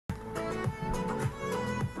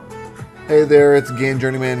Hey there, it's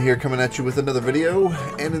GannJourneyman here coming at you with another video,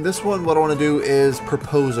 and in this one what I want to do is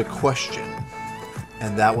propose a question.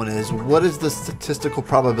 And that one is, what is the statistical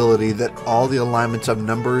probability that all the alignments of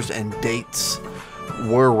numbers and dates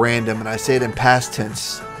were random? And I say it in past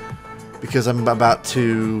tense because I'm about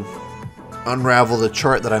to unravel the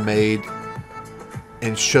chart that I made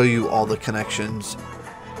and show you all the connections.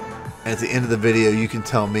 And at the end of the video you can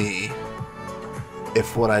tell me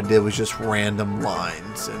if what I did was just random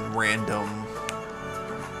lines and random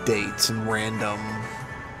dates and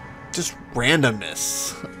just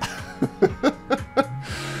randomness.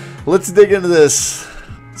 Let's dig into this.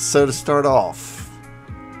 So to start off,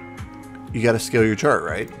 you got to scale your chart,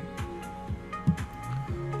 right?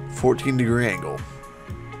 14-degree angle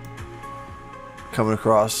coming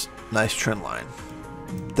across, nice trend line.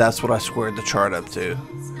 That's what I squared the chart up to.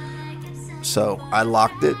 So I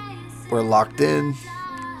locked it. We're locked in.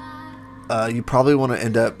 You probably want to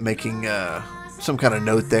end up making some kind of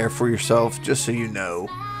note there for yourself, just so you know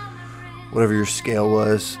whatever your scale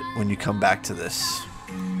was when you come back to this.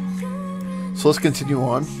 So let's continue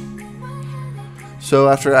on. So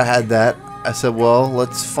after I had that, I said, well,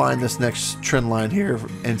 let's find this next trend line here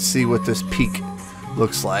and see what this peak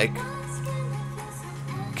looks like.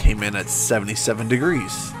 Came in at 77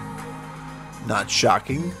 degrees. Not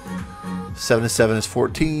shocking. 7 to 7 is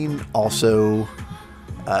 14. Also,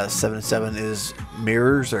 7 to 7 is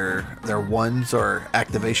mirrors, or their ones or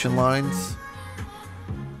activation lines.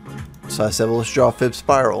 So I said, well, let's draw a fib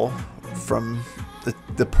spiral from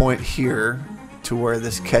the point here to where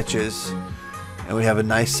this catches, and we have a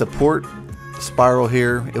nice support spiral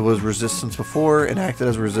here. It was resistance before, it acted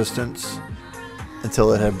as resistance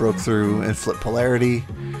until it had broke through and flipped polarity,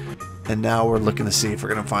 and now we're looking to see if we're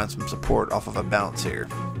going to find some support off of a bounce here.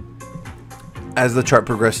 As the chart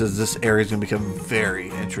progresses, this area is going to become very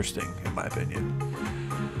interesting, in my opinion.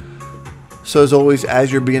 So as always, as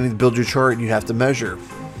you're beginning to build your chart, you have to measure.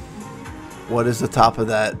 What is the top of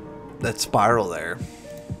that spiral there?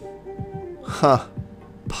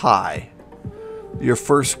 Pi. Your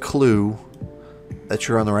first clue that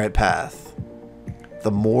you're on the right path.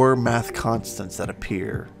 The more math constants that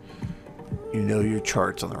appear, you know your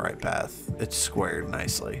chart's on the right path. It's squared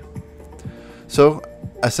nicely. So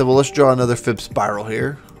I said, well, let's draw another fib spiral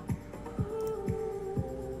here.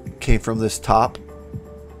 Came from this top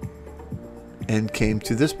and came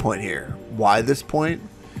to this point here. Why this point?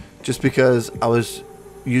 Just because I was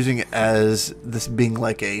using it as this being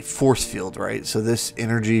like a force field, right? So this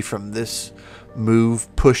energy from this move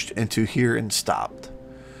pushed into here and stopped.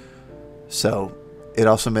 So it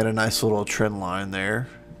also made a nice little trend line there.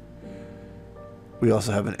 We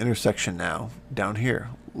also have an intersection now down here.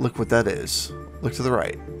 Look what that is. Look to the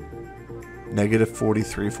right. Negative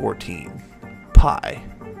 4314. Pi.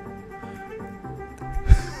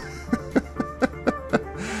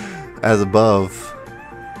 As above,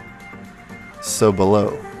 so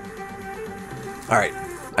below. Alright.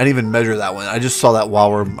 I didn't even measure that one. I just saw that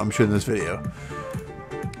while I'm shooting this video.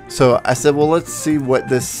 So I said, well, let's see what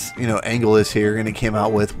this angle is here, and it came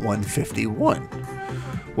out with 151.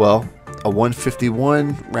 Well, a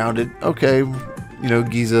 151 rounded, okay,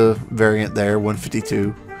 Giza variant there,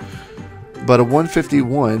 152. But a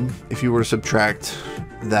 151, if you were to subtract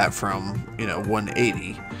that from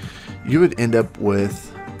 180, you would end up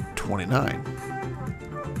with 29.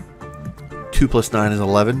 2 plus 9 is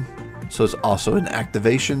 11, so it's also an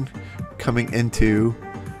activation coming into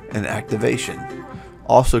an activation,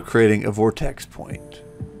 also creating a vortex point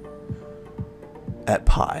at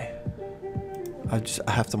pi.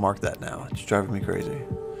 I have to mark that now. It's driving me crazy.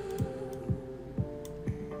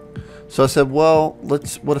 So I said, well,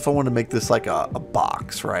 what if I want to make this like a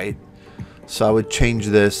box, right? So I would change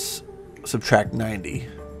this, subtract 90.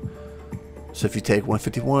 So if you take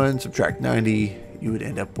 151, subtract 90, you would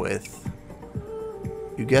end up with,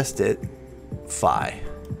 you guessed it, phi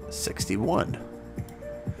 61.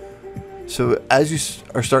 So as you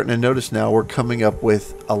are starting to notice now, we're coming up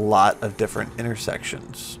with a lot of different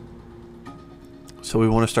intersections. So we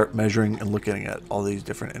want to start measuring and looking at all these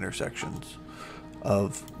different intersections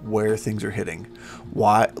of where things are hitting.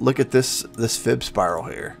 Why? Look at this fib spiral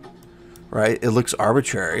here, right? It looks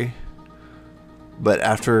arbitrary, but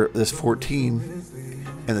after this 14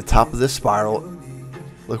 and the top of this spiral,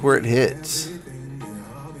 look where it hits.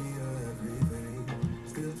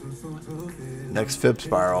 Next fib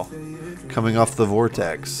spiral coming off the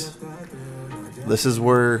vortex. This is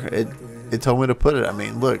where it told me to put it. I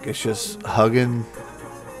mean, look, it's just hugging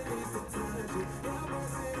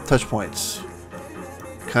touch points.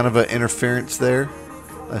 Kind of an interference there.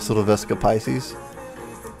 Nice little Vesica Pisces.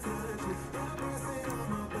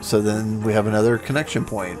 So then we have another connection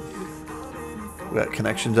point. We got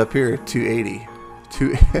connections up here, 280.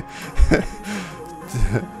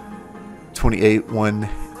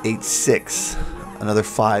 28186. Another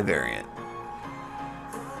 5 variant.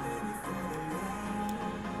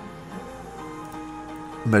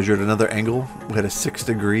 Measured another angle. We had a 6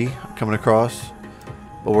 degree coming across,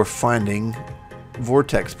 but we're finding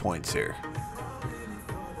vortex points here.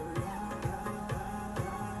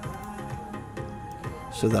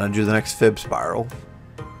 So then I drew the next fib spiral,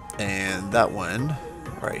 and that one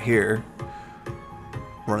right here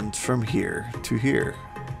runs from here to here.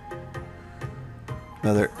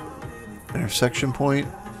 Another intersection point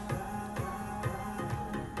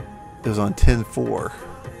is on 10-4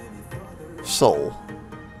 Sol.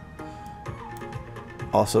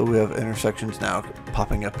 Also, we have intersections now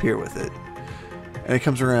popping up here with it. And it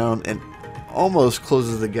comes around and almost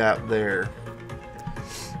closes the gap there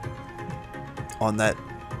on that.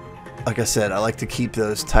 Like I said, I like to keep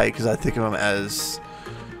those tight because I think of them as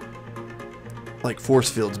like force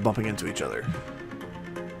fields bumping into each other.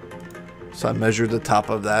 So I measured the top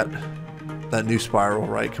of that new spiral,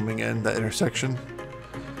 right, coming in, that intersection.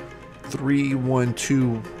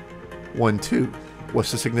 31212.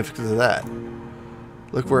 What's the significance of that?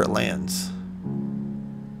 Look where it lands.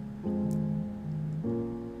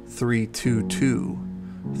 322.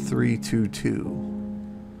 322.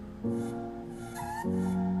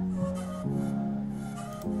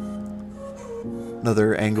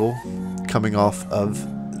 Another angle coming off of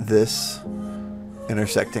this,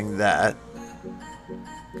 intersecting that.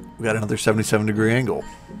 We got another 77-degree angle.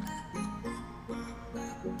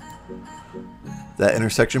 That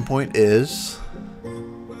intersection point is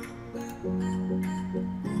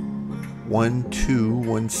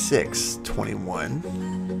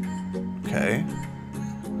 121621. Okay.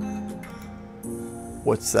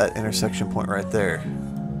 What's that intersection point right there?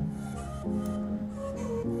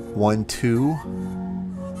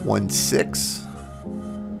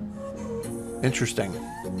 1216. Interesting.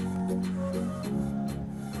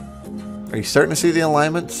 Are you starting to see the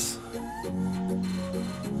alignments?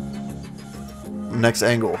 Next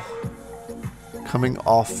angle. Coming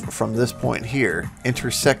off from this point here,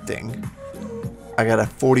 intersecting. I got a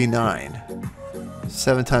 49.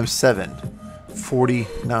 7 times 7.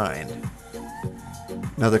 49.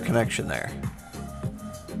 Another connection there.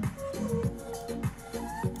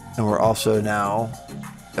 And we're also now,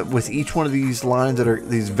 with each one of these lines that are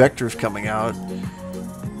these vectors coming out,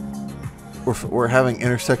 we're having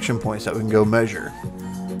intersection points that we can go measure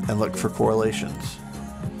and look for correlations.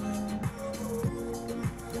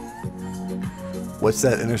 What's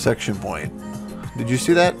that intersection point? Did you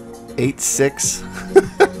see that? 86.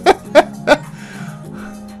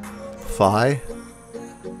 Phi?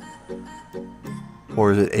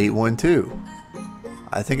 Or is it 812?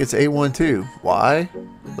 I think it's 812. Why?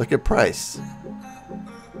 Look at price.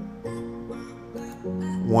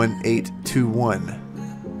 1821.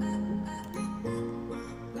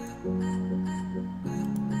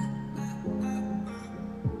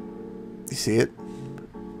 You see it?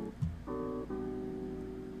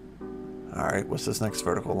 Alright, what's this next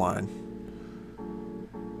vertical line?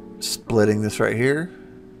 Splitting this right here.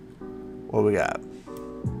 What do we got?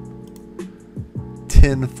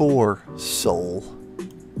 10-4 Sol.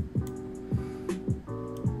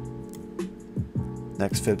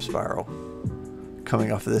 Next fib spiral.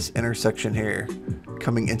 Coming off of this intersection here.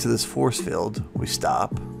 Coming into this force field. We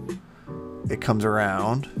stop. It comes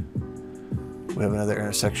around. We have another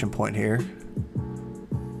intersection point here.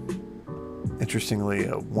 Interestingly,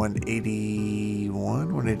 a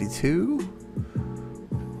 181, 182.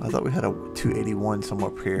 I thought we had a 281 somewhere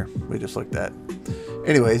up here. We just looked at.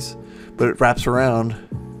 Anyways, but it wraps around,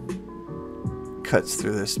 cuts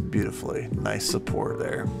through this beautifully. Nice support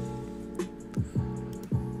there.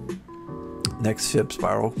 Next fib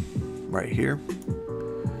spiral, right here.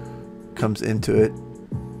 Comes into it,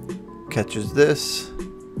 catches this,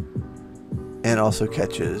 and also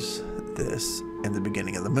catches this in the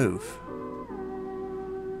beginning of the move.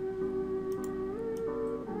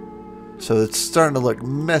 So it's starting to look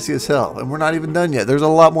messy as hell, and we're not even done yet. There's a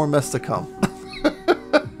lot more mess to come.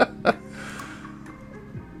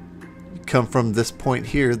 Come from this point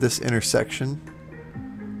here, this intersection,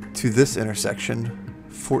 to this intersection,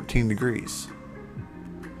 14 degrees.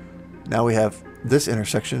 Now we have this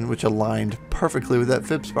intersection, which aligned perfectly with that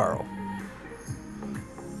fib spiral.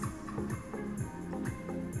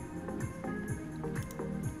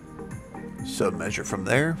 So measure from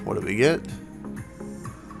there. What do we get?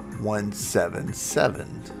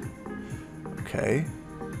 177. Okay.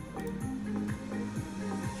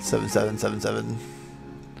 7777.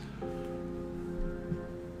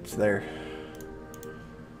 It's there.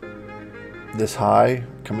 this high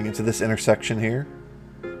coming into this intersection here,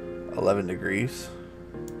 11 degrees.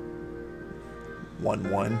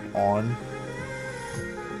 1, 1 on.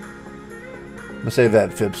 I'm gonna save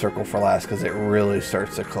that fib circle for last because it really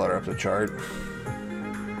starts to color up the chart.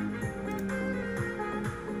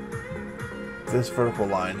 This vertical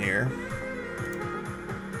line here,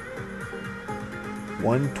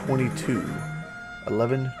 122,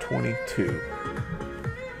 1122.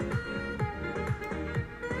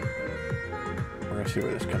 We're gonna see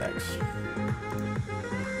where this connects.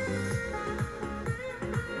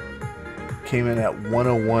 Came in at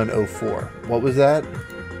 101.04. What was that?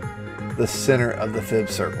 The center of the fib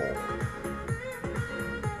circle.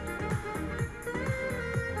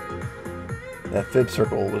 That fib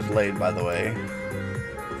circle was laid, by the way,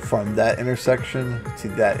 from that intersection to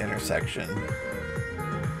that intersection.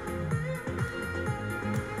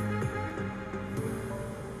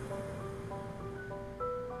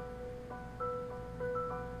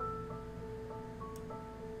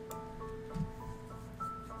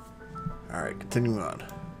 Alright, continuing on.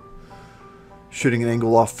 Shooting an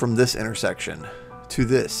angle off from this intersection to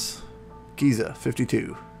this. Giza,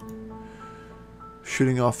 52.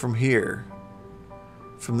 Shooting off from here,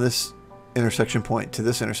 from this intersection point to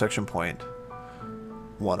this intersection point,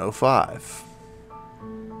 105.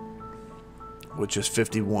 Which is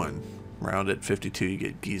 51. Rounded 52, you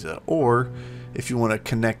get Giza. Or, if you want to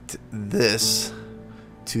connect this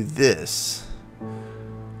to this,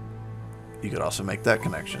 you could also make that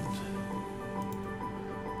connection.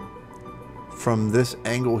 From this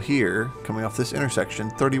angle here, coming off this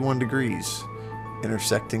intersection, 31 degrees,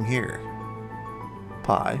 intersecting here,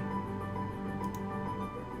 pi.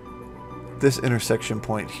 This intersection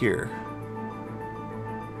point here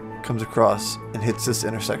comes across and hits this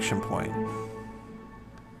intersection point.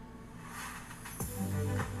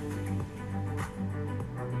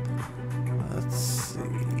 Let's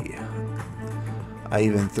see. I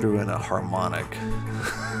even threw in a harmonic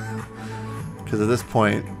because at this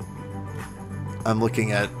point I'm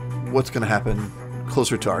looking at what's going to happen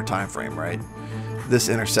closer to our time frame, right? This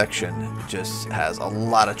intersection just has a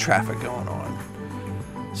lot of traffic going on.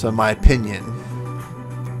 So in my opinion,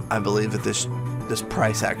 I believe that this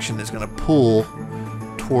price action is going to pull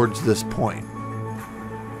towards this point.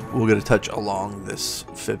 We'll get a touch along this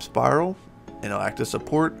fib spiral and it'll act as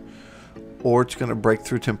support, or it's going to break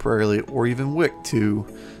through temporarily or even wick to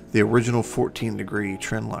the original 14-degree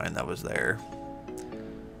trend line that was there.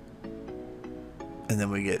 And then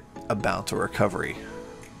we get a bounce or recovery.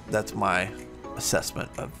 That's my assessment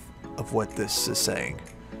of what this is saying.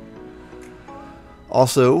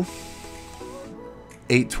 Also,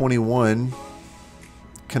 821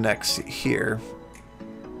 connects here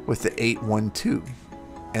with the 812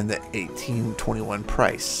 and the 1821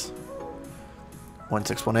 price.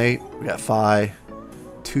 1618, we got phi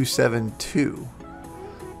 272.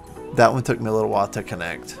 That one took me a little while to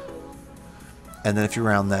connect. And then if you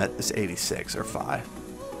round that, it's 86 or phi.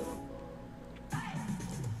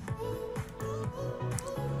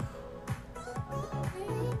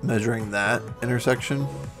 Measuring that intersection,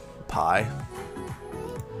 pi.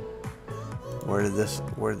 Where did this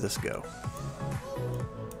go?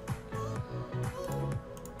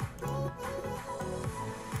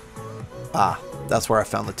 Ah, that's where I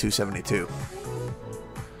found the 272.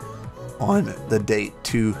 On the date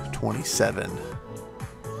 2/27.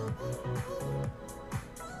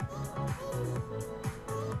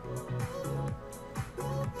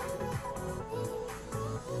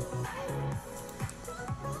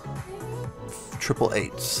 Triple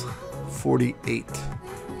eights,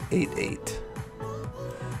 4888.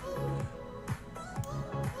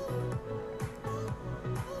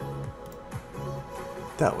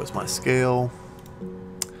 That was my scale.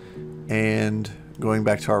 And going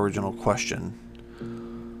back to our original question,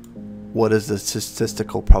 what is the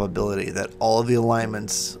statistical probability that all of the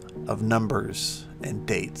alignments of numbers and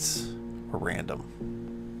dates are random?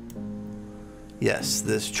 Yes,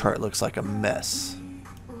 this chart looks like a mess.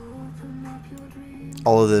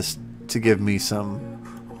 All of this to give me some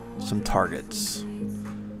targets.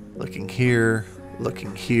 Looking here,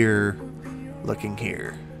 looking here, looking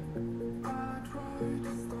here.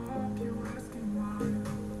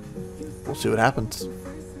 We'll see what happens.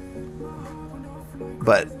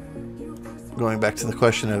 But going back to the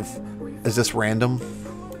question of, is this random?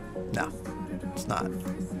 No, it's not.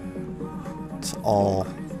 It's all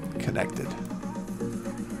connected.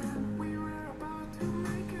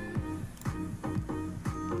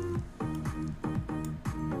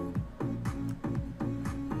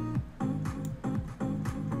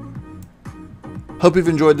 Hope you've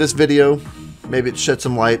enjoyed this video. Maybe it shed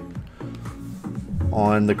some light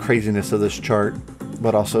on the craziness of this chart,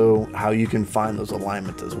 but also how you can find those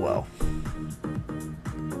alignments as well.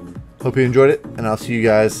 Hope you enjoyed it, and I'll see you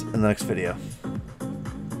guys in the next video.